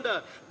ത്യജിച്ചുകൊണ്ട്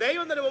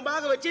ദൈവം തന്നെ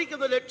മുമ്പാകെ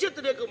വെച്ചിരിക്കുന്ന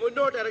ലക്ഷ്യത്തിലേക്ക്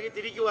മുന്നോട്ട് ഇറങ്ങി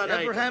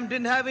തിരിക്കുവാനായി. Abraham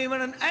didn't have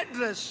even an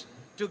address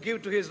to give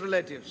to his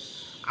relatives.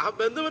 ആ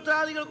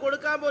ബന്ധുമിത്രാദികൾ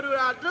കൊടുക്കാൻ പോലും ഒരു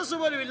അഡ്രസ്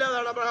പോലും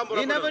ഇല്ലാതാണ് അബ്രഹാം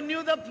He never പുറപ്പെട്ടത്.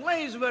 knew the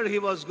place where he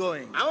was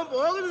going. അവൻ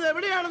പോകുന്നത്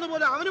എവിടെയാണെന്ന്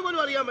പോലും അവന് പോലും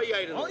അറിയാൻ Oh,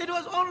 വയ്യായിരുന്നു. it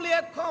was only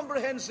a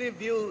comprehensive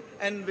view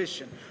and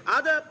vision.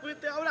 അത്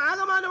ഒരു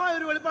ആകമാനമായ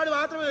ഒരു വെളിപ്പാട്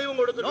മാത്രമേ ദൈവം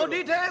No കൊടുത്തിട്ടുള്ളൂ.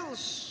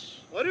 details.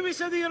 ഒരു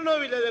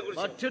വിശദീകരണവും ഇല്ല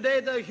ഇതിനെക്കുറിച്ച്. But today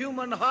the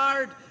human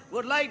heart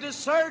would like to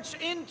search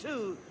into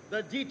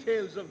the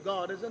details of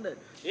God, isn't it?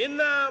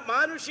 ഇന്ന്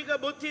മാനുഷിക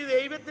ബുദ്ധി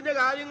ദൈവത്തിന്റെ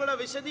കാര്യങ്ങളുടെ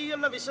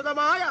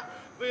വിശദമായ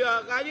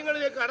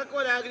കാര്യങ്ങളിലേക്ക്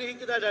കടക്കുവാൻ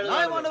ആഗ്രഹിക്കുന്നതായിട്ടാണ്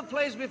I want കാണുന്നത്. to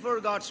place before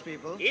God's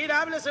people. ഈ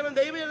രാവിലെ സമയം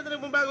ദൈവജനത്തിന്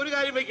മുമ്പാകെ ഒരു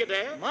കാര്യം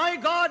വെക്കട്ടെ. My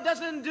God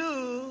doesn't do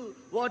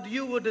what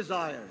you would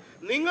desire.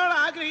 നിങ്ങൾ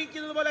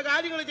ആഗ്രഹിക്കുന്നത് പോലെ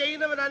കാര്യങ്ങൾ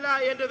ചെയ്യുന്നവനല്ല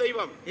എന്റെ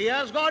ദൈവം. He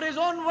has got his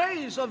own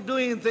ways of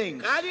doing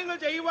things. കാര്യങ്ങൾ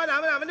ചെയ്യുവാൻ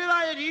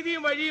അവന്റേതായ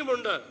രീതിയും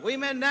വഴിയുമുണ്ട്. We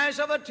may gnash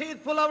our teeth,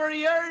 pull our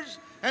ears,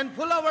 and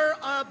pull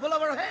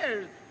our hair,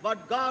 but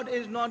God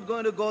is not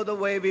going to go the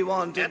way we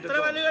want him to എത്ര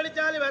go. വലു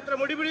കളിച്ചാലും എത്ര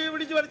മുടി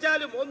പിടിച്ചു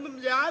പറിച്ചാലും ഒന്നും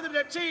യാതൊരു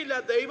രക്ഷയില്ല.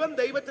 ദൈവം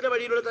ദൈവത്തിന്റെ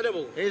വഴിയിലൂടെ തന്നെ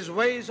പോകും. His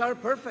ways are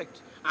perfect.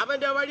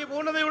 അവന്റെ വഴി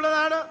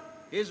പൂർണ്ണതയുള്ളതാണ്.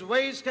 His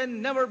ways can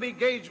never be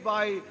gauged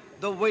by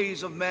the ways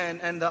of man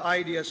and the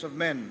ideas of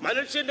men.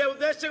 മനുഷ്യന്റെ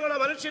ഉദ്ദേശങ്ങളോ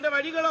മനുഷ്യന്റെ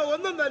വഴികളോ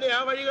ഒന്നും തന്നെ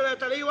ആ വഴികളെ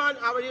തടയുവാൻ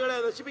ആ വഴികളെ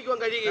നശിപ്പിക്കുവാൻ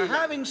Now, കഴിയുകയില്ല.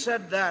 having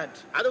said that,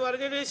 അത്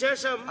പറഞ്ഞതിന്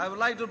ശേഷം I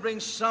would like to bring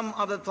some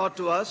other thought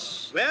to us.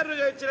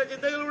 വേറൊരു ചില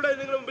ചിന്തകളിലൂടെ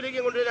നിങ്ങളുടെ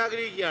മുമ്പിലേക്ക് കൊണ്ടുവരാൻ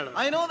ആഗ്രഹിക്കുകയാണ്.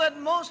 I know that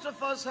most of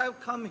us have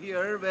come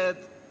here with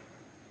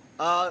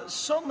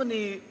so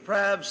many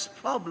perhaps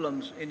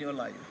problems in your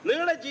life.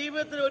 നിങ്ങളുടെ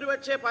ജീവിതത്തിൽ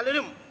ഒരുപക്ഷെ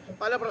പലരും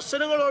പല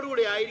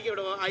പ്രശ്നങ്ങളോടുകൂടി ആയിരിക്കും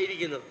ഇവിടെ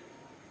ആയിരിക്കുന്നത്.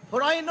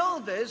 For I know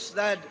this,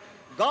 that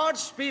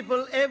God's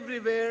people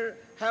everywhere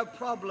have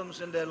problems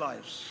in their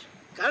lives.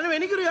 കാരണം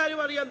എനിക്കൊരു കാര്യം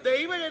അറിയാം,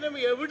 ദൈവജനം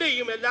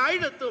എവിടെയും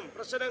എല്ലായിടത്തും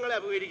പ്രശ്നങ്ങളെ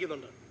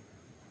അഭിമുഖീകരിക്കുന്നുണ്ട്.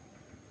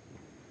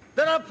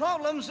 There are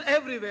problems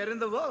everywhere in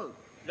the world.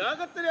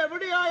 ലോകത്തിൽ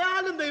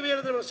എവിടെയായാലും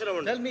ദൈവജനത്തിന്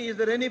പ്രശ്നമുണ്ട്. Tell me, is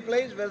there any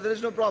place where there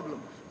is no problem?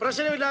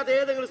 പ്രശ്നമില്ലാത്ത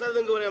ഏതെങ്കിലും സ്ഥലത്ത്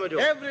നിങ്ങൾക്ക് പറയാൻ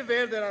പറ്റുമോ?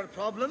 Everywhere there are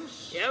problems.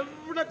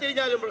 എവിടെ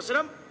തിരിഞ്ഞാലും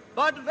പ്രശ്നം.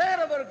 But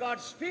wherever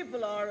God's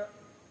people are,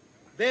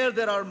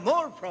 there are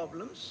more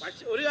problems.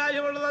 പക്ഷെ ഒരു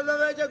കാര്യമുള്ളത്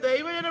എന്താണെന്ന് വെച്ചാൽ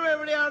ദൈവജനം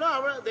എവിടെയാണോ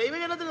അവിടെ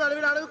ദൈവജനത്തിന്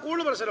നടുവിലാണെങ്കിൽ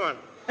കൂടുതൽ പ്രശ്നമാണ്.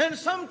 And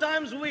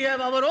sometimes we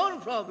have our own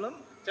problem,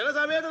 ചില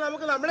സമയത്ത്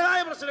നമുക്ക്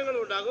നമ്മുടേതായ പ്രശ്നങ്ങൾ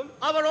ഉണ്ടാകും.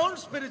 our own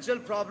spiritual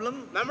problem,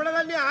 നമ്മുടെ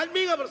തന്നെ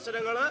ആത്മീക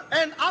പ്രശ്നങ്ങൾ,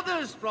 and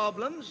others'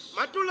 problems,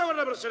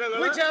 മറ്റുള്ളവരുടെ പ്രശ്നങ്ങൾ,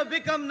 which have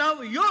become now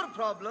your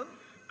problem.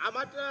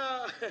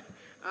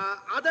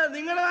 അത്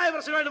നിങ്ങളുടേതായ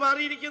പ്രശ്നമായിട്ട്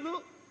മാറിയിരിക്കുന്നു.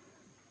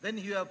 Then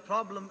you have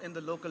problem in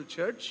the local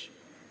church.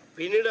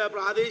 പിന്നീട്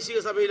പ്രാദേശിക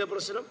സഭയിലെ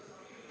പ്രശ്നം.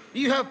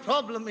 You have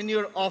problem in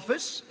your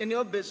office, in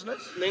your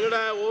business.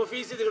 നിങ്ങളുടെ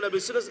ഓഫീസിൽ നിങ്ങളുടെ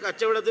ബിസിനസ്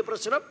കച്ചവടത്തിൽ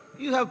പ്രശ്നം.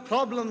 You have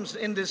problems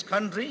in this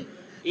country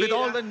with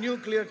all the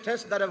nuclear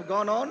tests that have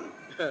gone on.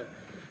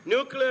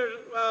 Nuclear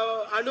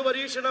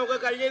അണുപരീക്ഷണമൊക്കെ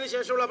കഴിഞ്ഞതിന്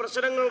ശേഷമുള്ള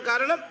പ്രശ്നങ്ങൾ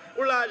കാരണം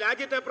ഉള്ള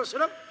രാജ്യത്തെ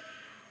പ്രശ്നം.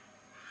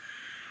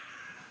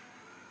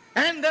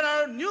 And there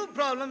are new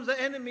problems the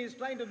enemy is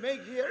trying to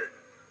make here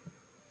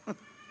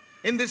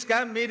in these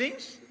camp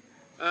meetings.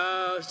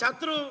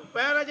 ശത്രു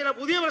വേറെ ചില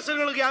പുതിയ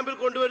പ്രശ്നങ്ങൾ ക്യാമ്പിൽ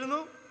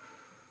കൊണ്ടുവരുന്നു.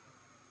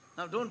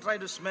 Now don't try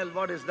to smell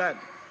what is that.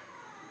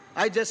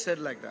 I just said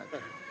like that.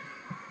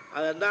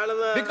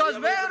 അതെന്താണെന്ന് Because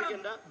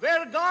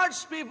where God's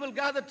people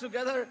gather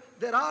together,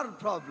 there are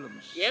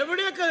problems.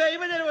 എവിടെയൊക്കെ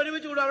ദൈവജനം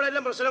ഒരുമിച്ച് കൂടും അവിടെ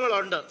എല്ലാം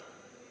പ്രശ്നങ്ങളുണ്ട്.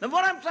 Now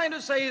what I'm trying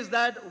to say is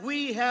that we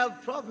have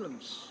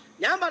problems.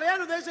 ഞാൻ പറയാൻ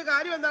ഉദ്ദേശിച്ച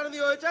കാര്യം എന്താണെന്ന്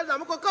ചോദിച്ചാൽ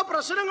നമുക്കൊക്കെ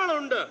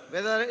പ്രശ്നങ്ങളുണ്ട്.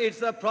 Whether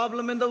it's a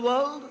problem in the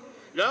world,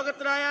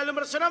 ലോകത്തിലായാലും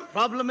പ്രശ്നം,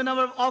 problem in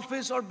our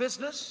office or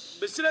business,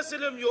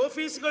 ബിസിനസ്സിലും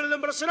ഓഫീസുകളിലും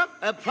പ്രശ്നം,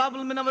 a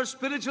problem in our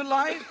spiritual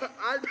life,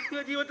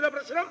 ആത്മീയ ജീവിതത്തിലെ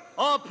പ്രശ്നം,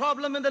 or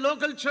problem in the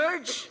local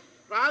church,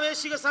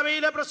 പ്രാദേശിക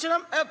സഭയിലെ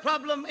പ്രശ്നം, a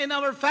problem in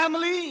our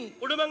family.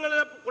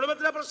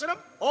 കുടുംബത്തിലെ പ്രശ്നം.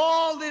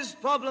 All these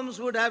problems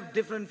would have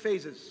different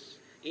phases.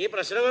 ഈ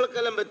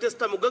പ്രശ്നങ്ങൾക്കെല്ലാം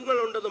വ്യത്യസ്ത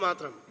മുഖങ്ങളുണ്ടെന്ന്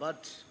മാത്രം.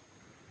 But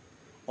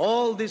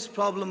all these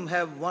problems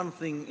have one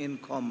thing in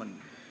common.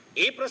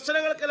 ഈ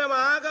പ്രശ്നങ്ങൾക്കെല്ലാം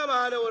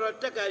ആകമാനം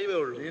ഒരൊറ്റ കാര്യമേ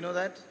ഉള്ളൂ. Do you know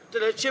that? ഒറ്റ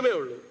ലക്ഷ്യമേ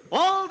ഉള്ളൂ.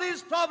 All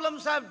these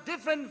problems have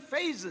different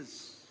phases.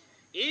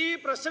 ഈ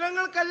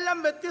പ്രശ്നങ്ങൾക്കെല്ലാം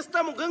വ്യത്യസ്ത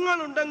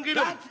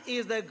മുഖങ്ങളുണ്ടെങ്കിലും That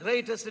is the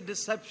greatest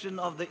deception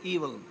of the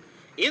evil.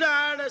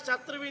 ഇതാണ്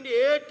ശത്രുവിന്റെ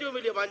ഏറ്റവും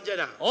വലിയ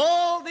വഞ്ചന.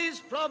 All these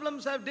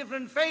problems have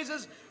different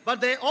phases, but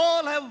they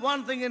all have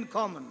one thing in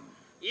common.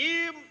 ഈ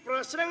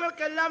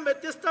പ്രശ്നങ്ങൾക്കെല്ലാം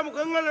വ്യത്യസ്ത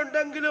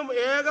മുഖങ്ങളുണ്ടെങ്കിലും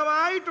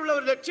ഏകമായിട്ടുള്ള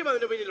ഒരു ലക്ഷ്യം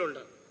അതിന്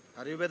പിന്നിലുണ്ട്.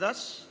 Are you with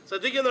us?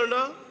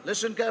 ശ്രദ്ധിക്കുന്നുണ്ടോ?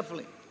 Listen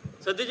carefully.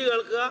 ശ്രദ്ധിച്ചു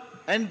കേൾക്കുക.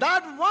 And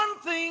that one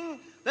thing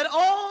that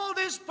all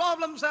these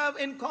problems have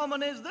in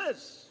common is this.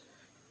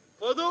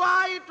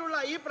 പൊതുവായിട്ടുള്ള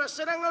ഈ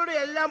പ്രശ്നങ്ങളുടെ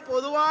എല്ലാം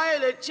പൊതുവായ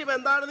ലക്ഷ്യം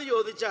എന്താണെന്ന്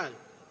ചോദിച്ചാൽ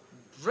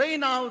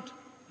Drain out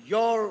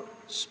your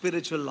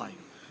spiritual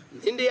life.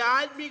 നിന്റെ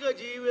ആത്മീക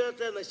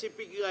ജീവിതത്തെ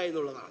നശിപ്പിക്കുക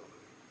എന്നുള്ളതാണ്.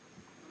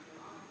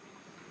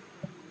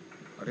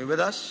 Are you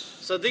with us?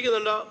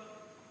 ശ്രദ്ധിക്കുന്നുണ്ടോ?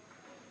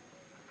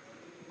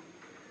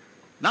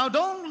 Now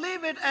don't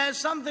leave it as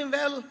something,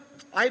 well,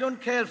 I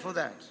don't care for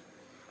that.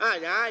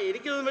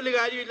 എനിക്കൊന്നും വലിയ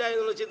കാര്യമില്ല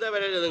എന്നുള്ള ചിന്ത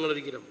വരരുത് നിങ്ങൾ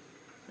ഒരിക്കലും.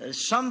 There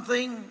is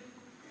something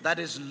that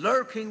is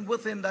lurking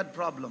within that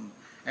problem,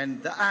 and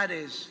that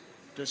is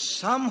to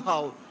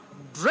somehow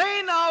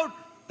drain out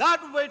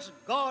that which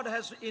God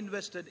has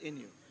invested in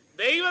you.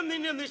 ദൈവം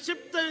നിന്നെ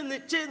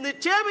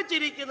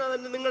നിക്ഷേപിച്ചിരിക്കുന്ന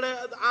നിങ്ങളുടെ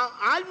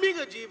ആത്മീക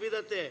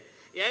ജീവിതത്തെ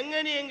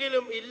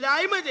എങ്ങനെയെങ്കിലും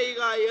ഇല്ലായ്മ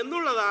ചെയ്യുക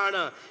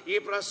എന്നുള്ളതാണ് ഈ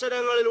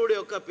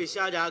പ്രശ്നങ്ങളിലൂടെയൊക്കെ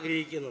പിശാച്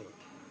ആഗ്രഹിക്കുന്നത്.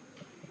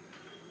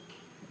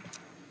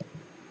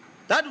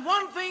 That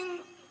one thing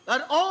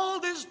that all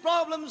these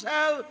problems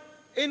have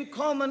in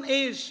common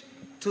is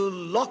to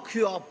lock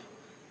you up.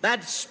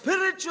 That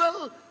spiritual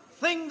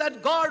thing that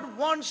God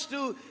wants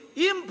to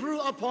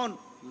improve upon,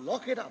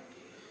 lock it up.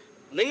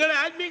 നിങ്ങളുടെ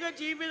ആത്മീക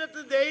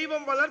ജീവിതത്തിൽ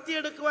ദൈവം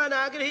വളർത്തിയെടുക്കുവാൻ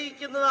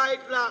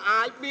ആഗ്രഹിക്കുന്നതായിട്ടുള്ള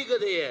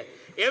ആത്മീകതയെ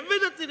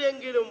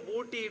എவ்விதത്തിലെങ്കിലും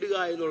പൂട്ടിയിടുക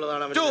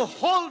എന്നുള്ളതാണ്. To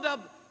hold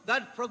up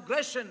that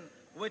progression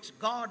which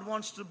God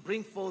wants to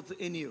bring forth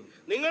in you.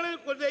 നിങ്ങളിൽ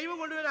ദൈവം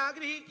കൊണ്ടുവരാൻ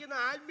ആഗ്രഹിക്കുന്ന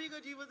ആത്മീക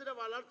ജീവിതത്തിന്റെ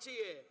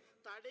വളർച്ചയെ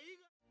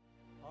തടയുക.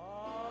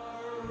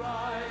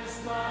 Arise,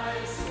 my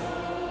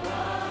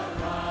soul.